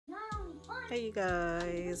Hey you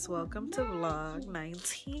guys, welcome to vlog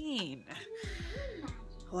 19.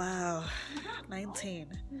 Wow, 19.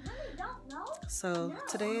 So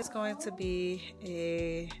today is going to be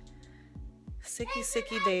a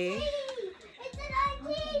sicky day.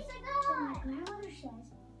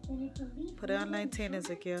 Put it on 19,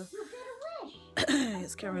 Ezekiel.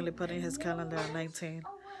 He's currently putting his calendar on 19.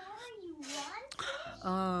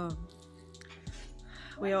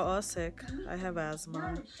 We are all sick. I have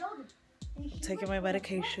asthma. I'm taking my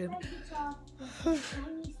medication.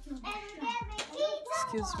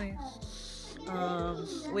 Excuse me.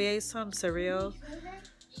 We ate some cereal,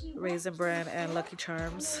 Raisin Bran, and Lucky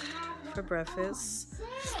Charms for breakfast.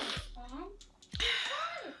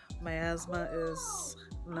 My asthma is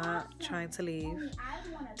not trying to leave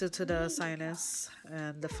due to the sinus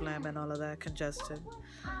and the phlegm and all of that congestion.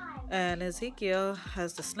 And Ezekiel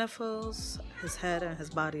has the sniffles. His head and his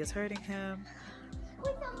body is hurting him.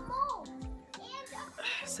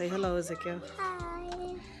 Say hello, Ezekiel.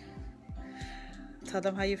 Hi. Tell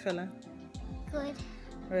them how you feeling. Good.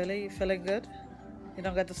 Really? You feeling good? You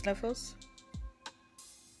don't got the sniffles?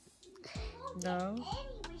 No?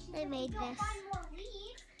 I made this.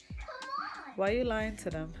 Why are you lying to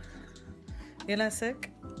them? You're not sick?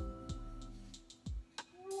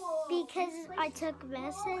 Because I took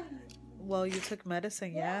medicine. Well, you took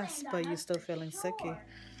medicine, yes, but you're still feeling sicky.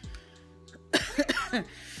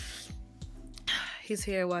 He's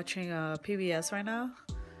here watching PBS right now.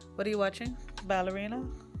 What are you watching? Ballerina?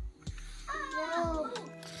 No.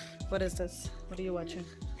 What is this? What are you watching?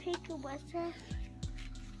 Peter Wesson.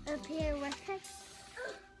 Up here, Wesson.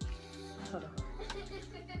 Hold on.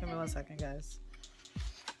 Give me 1 second, guys.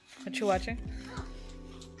 What you watching?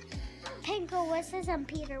 Pinko Wesson and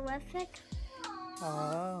Peter Wesson.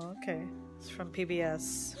 Oh, okay. It's from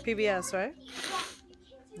PBS. PBS, right?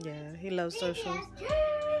 Yeah, he loves those shows.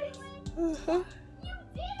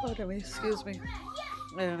 Pardon me, excuse me.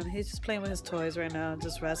 And he's just playing with his toys right now,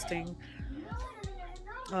 just resting.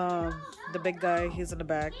 The big guy, he's in the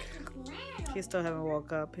back. He still haven't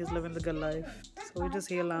woke up. He's living the good life. So we're just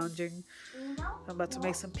here lounging. I'm about to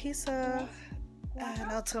make some pizza, and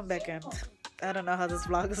I'll tune back in. I don't know how this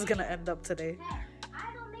vlog is gonna end up today.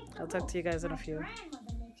 I'll talk to you guys in a few.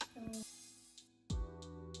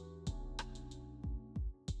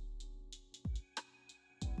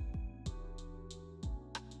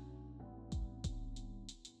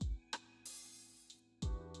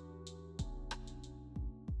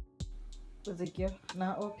 Ezekiel,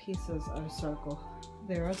 not all pieces are circle.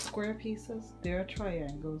 There are square pieces, there are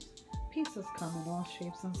triangles. Pieces come in all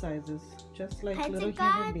shapes and sizes, just like little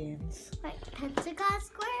human beings. Like Pentagon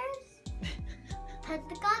squares?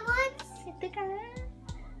 Pentagon ones? Pentagon.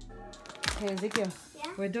 Hey Ezekiel,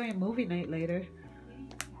 Yeah? we're doing movie night later.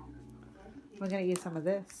 We're gonna eat some of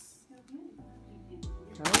this.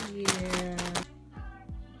 Oh yeah.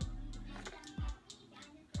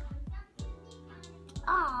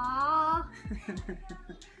 Aww.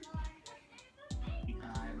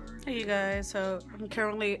 Hey you guys, so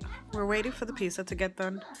we're waiting for the pizza to get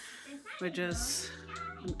done.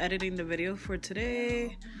 I'm editing the video for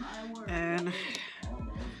today, and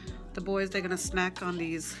the boys, they're gonna snack on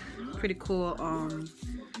these pretty cool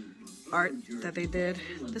art that they did.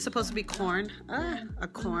 They're supposed to be corn, a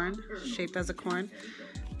corn shaped as a corn,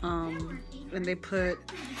 and they put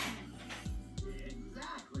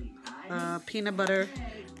peanut butter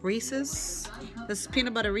Reese's. This is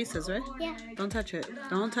peanut butter Reese's, right? Yeah. Don't touch it.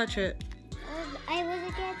 Don't touch it. I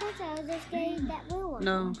wasn't gonna touch it. I was just gonna eat that blue one.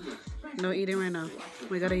 No eating right now.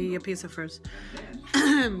 We gotta eat your pizza first.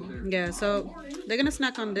 Yeah, so they're gonna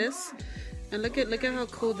snack on this, and look at how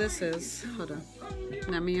cool this is. Hold on.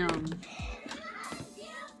 Let me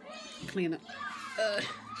clean it.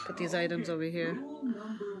 Put these items over here.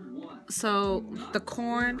 So the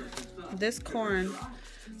corn, this corn,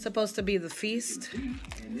 supposed to be the feast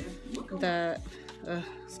that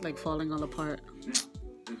it's like falling all apart.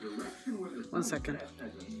 1 second.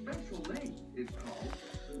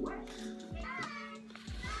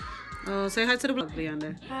 Oh, say hi to the vlog,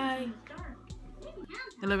 Leander. Hi.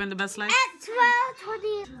 You living the best life? At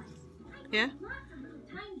 12:20. Yeah?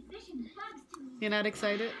 You're not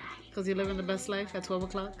excited because you're living the best life at 12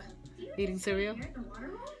 o'clock? Eating cereal?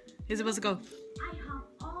 You're supposed to go.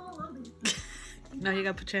 No, you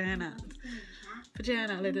gotta put your hand out. Put your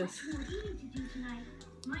hand out like this.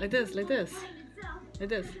 Like this, like this. Like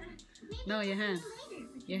this. No, your hand.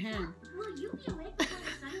 Your hand.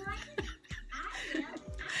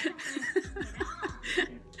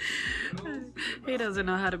 He doesn't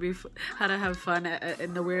know how to have fun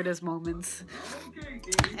in the weirdest moments.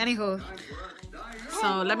 Anywho,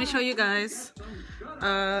 so let me show you guys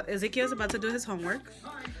Ezekiel's about to do his homework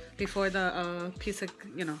before the pizza,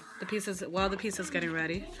 you know, the pieces, while the pizza's getting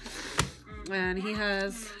ready. And he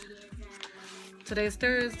has, today's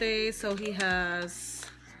Thursday, so he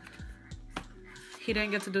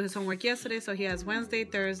didn't get to do his homework yesterday, so he has Wednesday,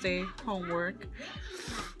 Thursday homework.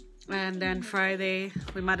 And then Friday,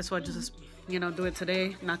 we might as well just, you know, do it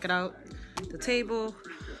today, knock it out the table.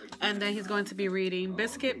 And then he's going to be reading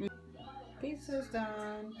Biscuit. Pizza's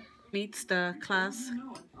done. Meets the class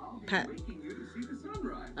pet.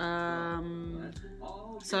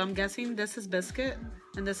 So I'm guessing this is Biscuit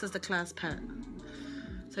and this is the class pet.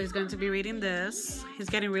 So he's going to be reading this. He's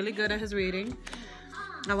getting really good at his reading.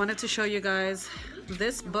 I wanted to show you guys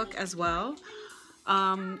this book as well.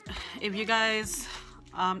 If you guys,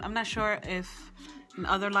 I'm not sure if in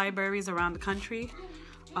other libraries around the country,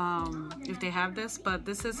 if they have this, but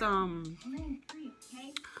this is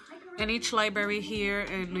in each library here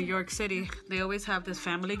in New York City, they always have this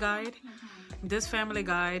family guide. This family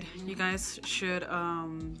guide, you guys should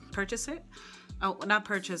purchase it. Oh, not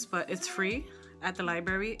purchase, but it's free at the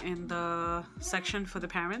library in the section for the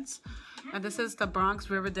parents. And this is the Bronx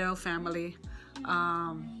Riverdale Family,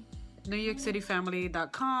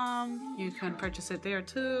 NewYorkCityFamily.com. You can purchase it there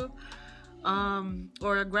too,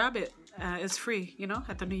 or grab it. It's free, you know,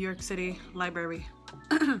 at the New York City Library.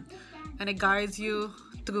 And it guides you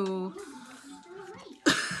through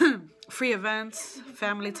free events,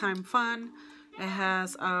 family time fun. It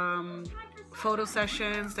has photo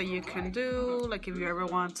sessions that you can do, like if you ever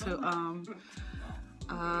want to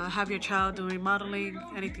have your child doing modeling,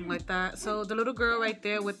 anything like that. So the little girl right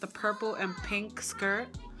there with the purple and pink skirt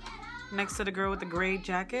next to the girl with the gray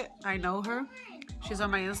jacket, I know her. She's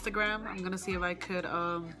on my Instagram. I'm gonna see if I could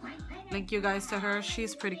link you guys to her.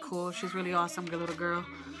 She's pretty cool. She's really awesome, good little girl.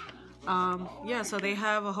 Yeah, so they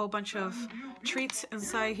have a whole bunch of treats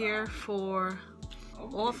inside here for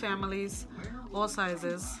all families, all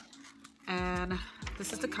sizes, and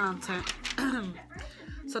this is the content.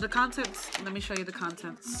 So the contents, let me show you the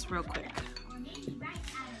contents real quick.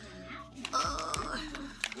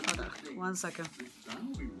 Hold on, 1 second.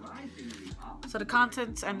 So the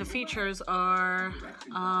contents and the features are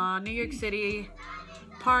New York City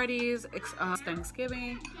parties,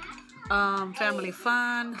 Thanksgiving, family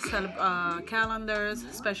fun, calendars,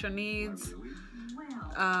 special needs,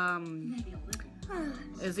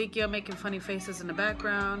 Ezekiel making funny faces in the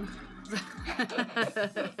background.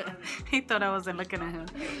 He thought I wasn't looking at him.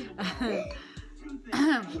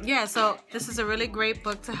 Yeah, so this is a really great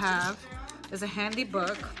book to have. It's a handy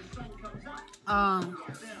book.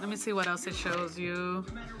 Let me see what else it shows you.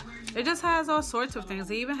 It just has all sorts of things.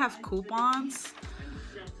 They even have coupons.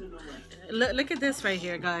 Look at this right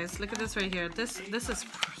here, guys. Look at this right here. This is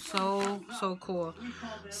so cool.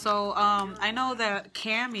 So I know that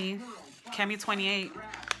Cammy28,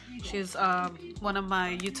 she's one of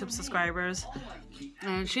my YouTube subscribers,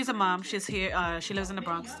 and she's a mom. She's here. She lives in the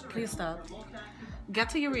Bronx. Please stop. Get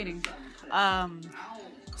to your reading.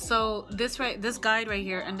 So this guide right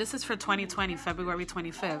here, and this is for 2020, February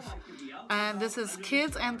 25th. And this is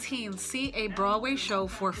Kids and Teens See a Broadway Show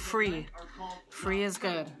for Free. Free is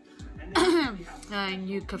good. And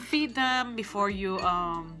you could feed them before you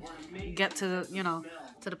get to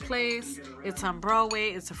to the place. It's on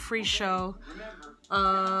Broadway. It's a free show.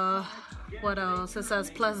 What else? It says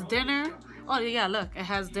plus dinner. Oh yeah, look, it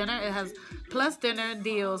has dinner. It has plus dinner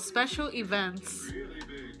deals, special events,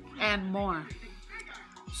 and more.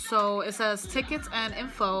 So it says tickets and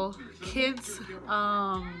info, kids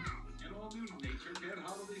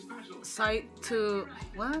site to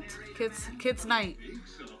what? Kids night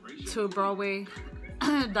to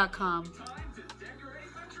Broadway.com.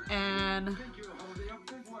 And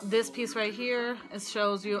this piece right here, it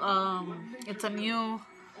shows you it's a new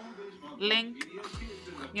link,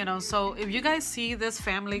 so if you guys see this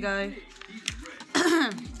family guide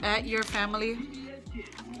at your family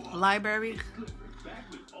library,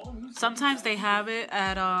 sometimes they have it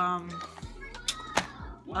at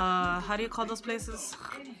how do you call those places,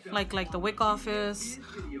 like the WIC office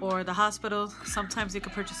or the hospital. Sometimes you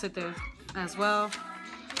can purchase it there as well,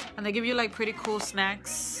 and they give you like pretty cool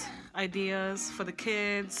snacks ideas for the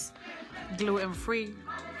kids, gluten free.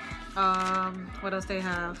 What else they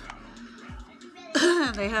have?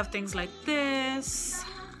 They have things like this.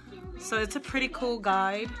 So it's a pretty cool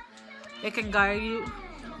guide. It can guide you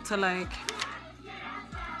to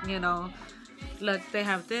look, they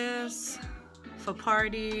have this for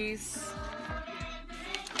parties.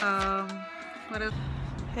 What else?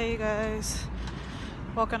 Hey guys,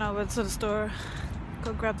 walking over to the store,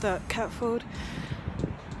 go grab the cat food.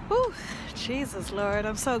 Woo, Jesus Lord,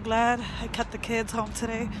 I'm so glad I kept the kids home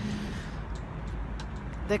today.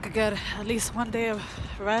 they could get at least one day of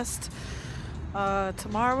rest.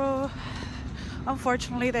 Tomorrow,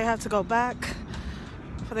 unfortunately, they have to go back,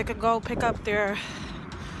 so they can go pick up their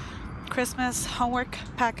Christmas homework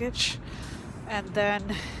package, and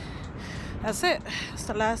then that's it. It's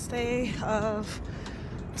the last day of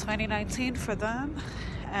 2019 for them,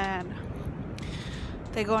 and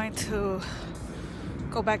they're going to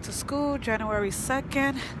go back to school January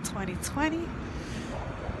 2nd, 2020.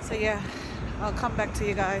 So yeah, I'll come back to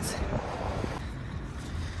you guys.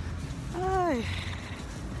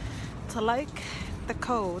 To like the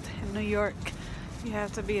code in New York, you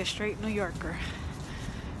have to be a straight New Yorker.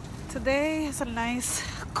 Today is a nice,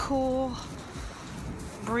 cool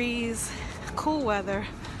breeze, cool weather,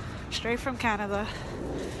 straight from Canada.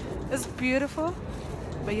 It's beautiful,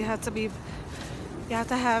 but you have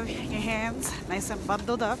to have your hands nice and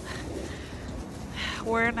bundled up,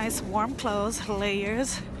 wear nice warm clothes,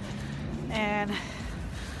 layers, and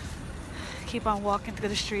keep on walking through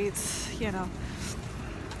the streets, you know.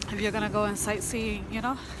 If you're gonna go and sightseeing, you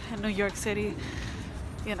know, in New York City,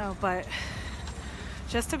 you know, but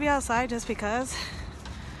just to be outside just because,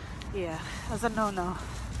 yeah, that's a no-no.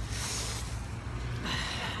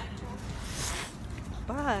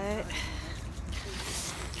 But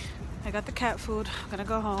I got the cat food. I'm gonna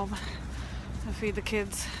go home and feed the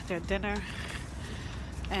kids their dinner,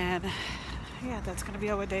 and yeah, that's gonna be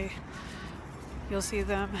our day. You'll see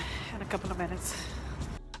them in a couple of minutes.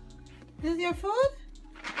 This is your food?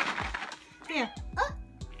 Here. Oh.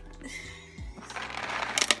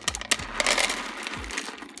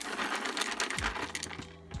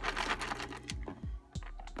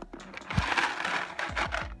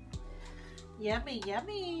 Yummy,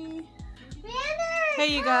 yummy.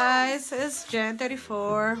 Hey you guys, it's Jan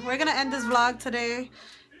 34. We're gonna end this vlog today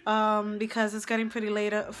because it's getting pretty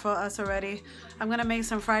late for us already. I'm gonna make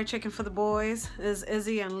some fried chicken for the boys. There's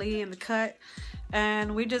Izzy and Lee in the cut,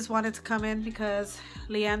 and we just wanted to come in because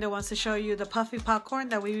Leander wants to show you the puffy popcorn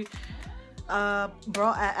that we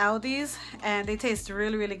brought at Aldi's, and they taste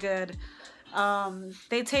really good.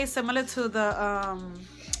 They taste similar to the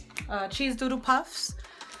cheese doodle puffs.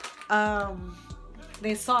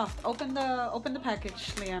 They're soft. Open the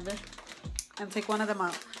package, Leander, and take one of them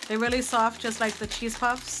out. They're really soft, just like the cheese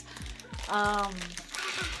puffs,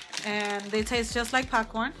 and they taste just like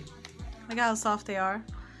popcorn. Look at how soft they are.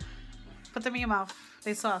 Put them in your mouth.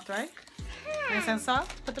 They're soft, right? Nice and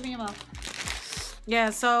soft. Put them in your mouth. Yeah,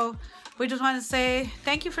 so we just want to say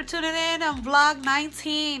thank you for tuning in on vlog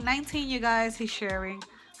 19. 19, you guys. He's sharing.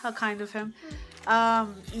 How kind of him.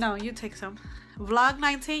 No, you take some. Vlog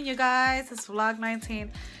 19, you guys. It's vlog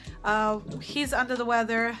 19. He's under the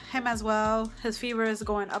weather. Him as well. His fever is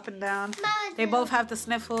going up and down. They both have the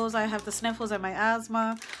sniffles. I have the sniffles and my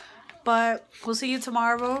asthma. But we'll see you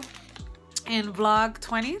tomorrow in vlog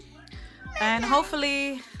 20. And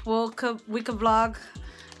hopefully we could vlog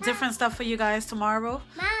different stuff for you guys tomorrow.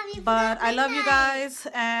 But I love you guys,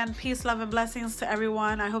 and peace, love, and blessings to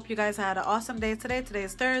everyone. I hope you guys had an awesome day today. Today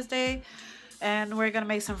is Thursday, and we're gonna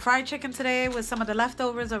make some fried chicken today with some of the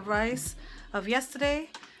leftovers of rice of yesterday.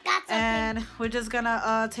 And we're just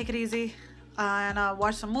gonna take it easy and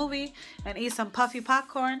watch some movie and eat some puffy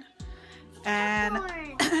popcorn and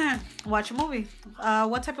watch a movie.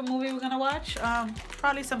 What type of movie we're gonna watch?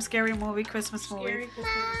 Probably some scary movie, Christmas movie.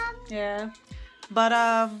 Mom, Yeah, but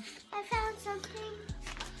I found something.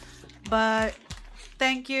 but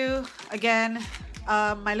thank you again.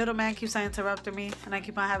 My little man keeps on interrupting me, and I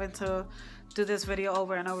keep on having to do this video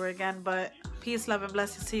over and over again. But peace, love, and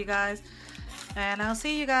blessings to you guys, and I'll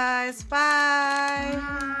see you guys. Bye.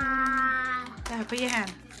 Yeah, put your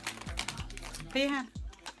hand. Put your hand.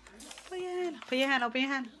 Put your hand. Put your hand. Open your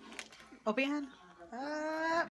hand. Open your hand.